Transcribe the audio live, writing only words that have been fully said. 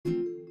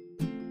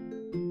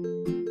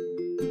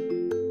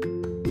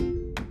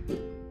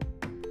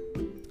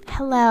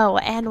Hello,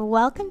 and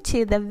welcome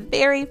to the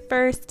very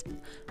first,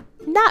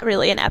 not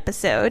really an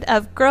episode,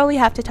 of Girl We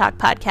Have to Talk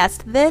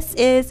podcast. This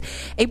is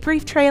a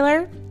brief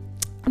trailer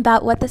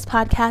about what this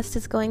podcast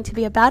is going to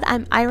be about.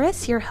 I'm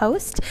Iris, your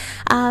host,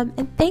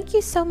 and thank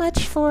you so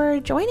much for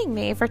joining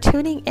me, for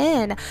tuning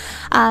in.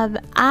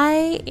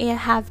 I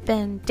have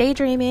been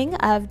daydreaming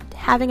of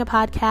having a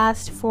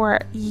podcast for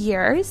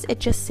years. It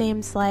just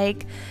seems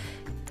like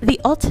the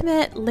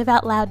ultimate live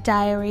out loud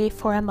diary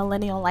for a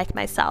millennial like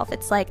myself.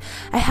 It's like,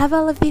 I have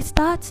all of these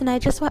thoughts and I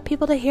just want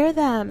people to hear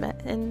them.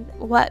 And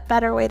what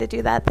better way to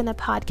do that than a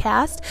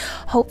podcast?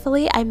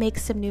 Hopefully I make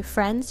some new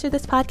friends through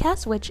this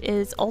podcast, which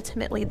is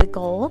ultimately the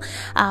goal.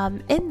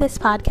 In this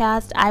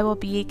podcast, I will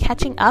be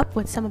catching up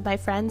with some of my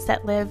friends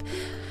that live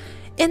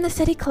in the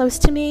city close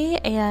to me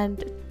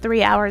and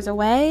 3 hours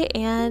away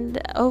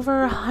and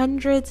over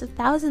hundreds of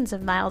thousands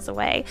of miles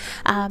away.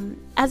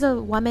 As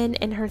a woman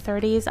in her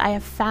 30s, I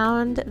have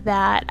found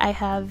that I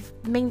have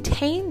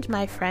maintained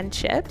my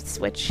friendships,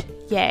 which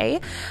yay,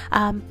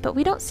 but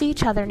we don't see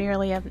each other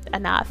nearly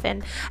enough.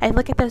 And I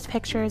look at those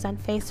pictures on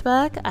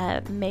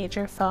Facebook,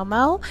 major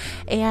FOMO,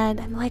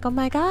 and I'm like, oh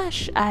my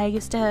gosh, I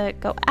used to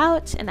go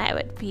out and I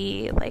would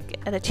be like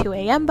at a 2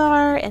 a.m.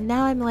 bar, and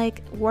now I'm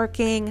like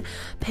working,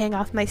 paying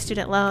off my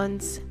student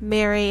loans,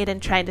 married, and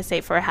trying to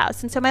save for a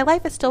house. And so my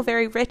life is still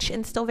very rich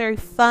and still very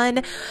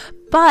fun,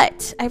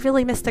 but I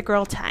really miss the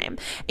girl time.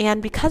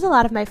 And because a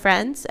lot of my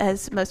friends,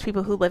 as most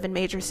people who live in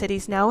major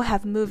cities know,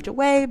 have moved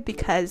away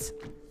because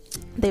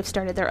they've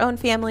started their own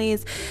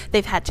families,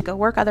 they've had to go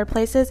work other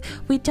places,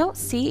 we don't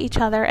see each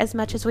other as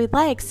much as we'd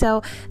like.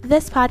 So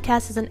this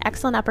podcast is an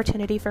excellent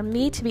opportunity for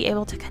me to be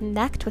able to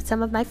connect with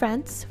some of my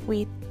friends.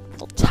 We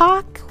will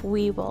talk,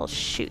 we will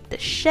shoot the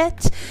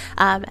shit.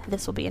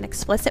 This will be an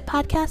explicit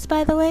podcast,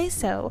 by the way,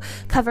 so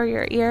cover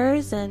your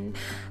ears and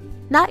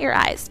not your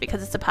eyes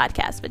because it's a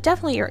podcast, but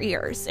definitely your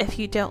ears if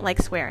you don't like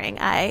swearing.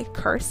 I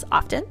curse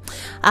often.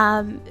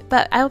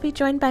 But I will be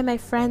joined by my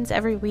friends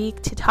every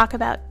week to talk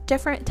about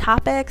different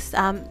topics,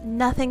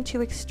 nothing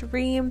too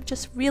extreme,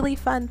 just really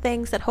fun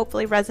things that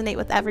hopefully resonate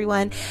with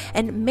everyone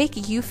and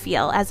make you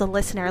feel as a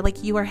listener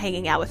like you are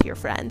hanging out with your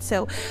friends.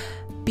 So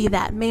be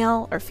that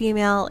male or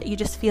female, you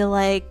just feel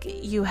like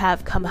you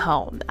have come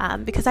home,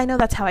 because I know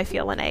that's how I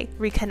feel when I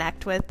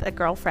reconnect with a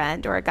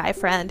girlfriend or a guy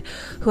friend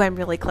who I'm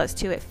really close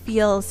to. It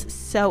feels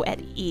so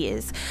at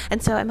ease.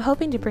 And so I'm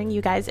hoping to bring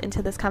you guys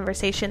into this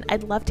conversation.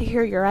 I'd love to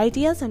hear your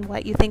ideas and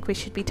what you think we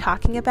should be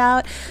talking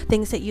about,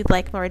 things that you'd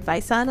like more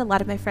advice on. A lot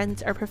of my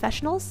friends are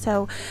professionals,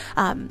 so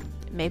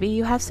maybe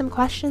you have some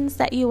questions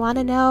that you want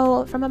to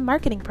know from a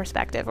marketing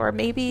perspective, or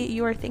maybe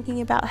you are thinking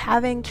about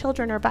having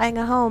children or buying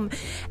a home.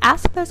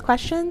 Ask those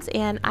questions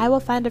and I will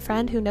find a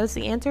friend who knows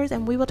the answers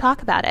and we will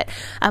talk about it.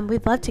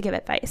 We'd love to give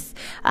advice.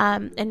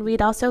 And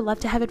we'd also love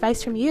to have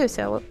advice from you.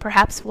 So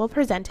perhaps we'll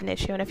present an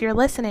issue. And if you're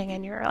listening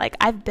and you're like,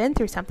 I've been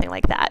through something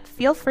like that,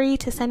 feel free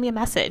to send me a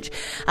message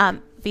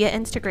via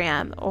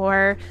Instagram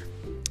or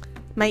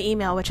my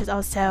email, which is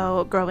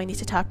also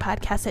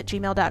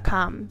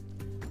girlweneedtotalkpodcast@gmail.com.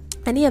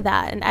 Any of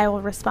that, and I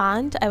will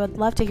respond. I would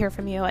love to hear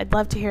from you. I'd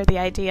love to hear the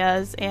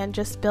ideas and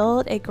just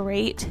build a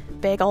great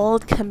big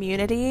old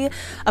community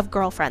of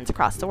girlfriends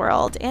across the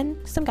world and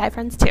some guy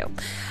friends too.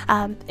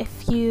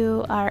 If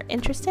you are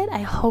interested,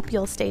 I hope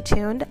you'll stay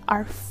tuned.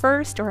 Our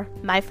first, or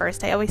my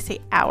first, I always say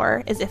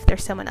our, as if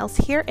there's someone else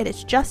here. It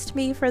is just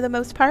me for the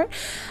most part.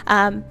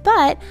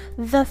 But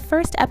the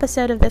first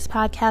episode of this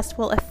podcast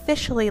will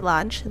officially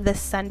launch this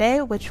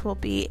Sunday, which will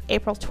be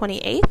April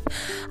 28th.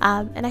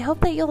 And I hope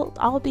that you'll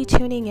all be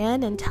tuning in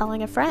and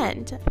telling a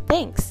friend.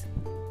 Thanks.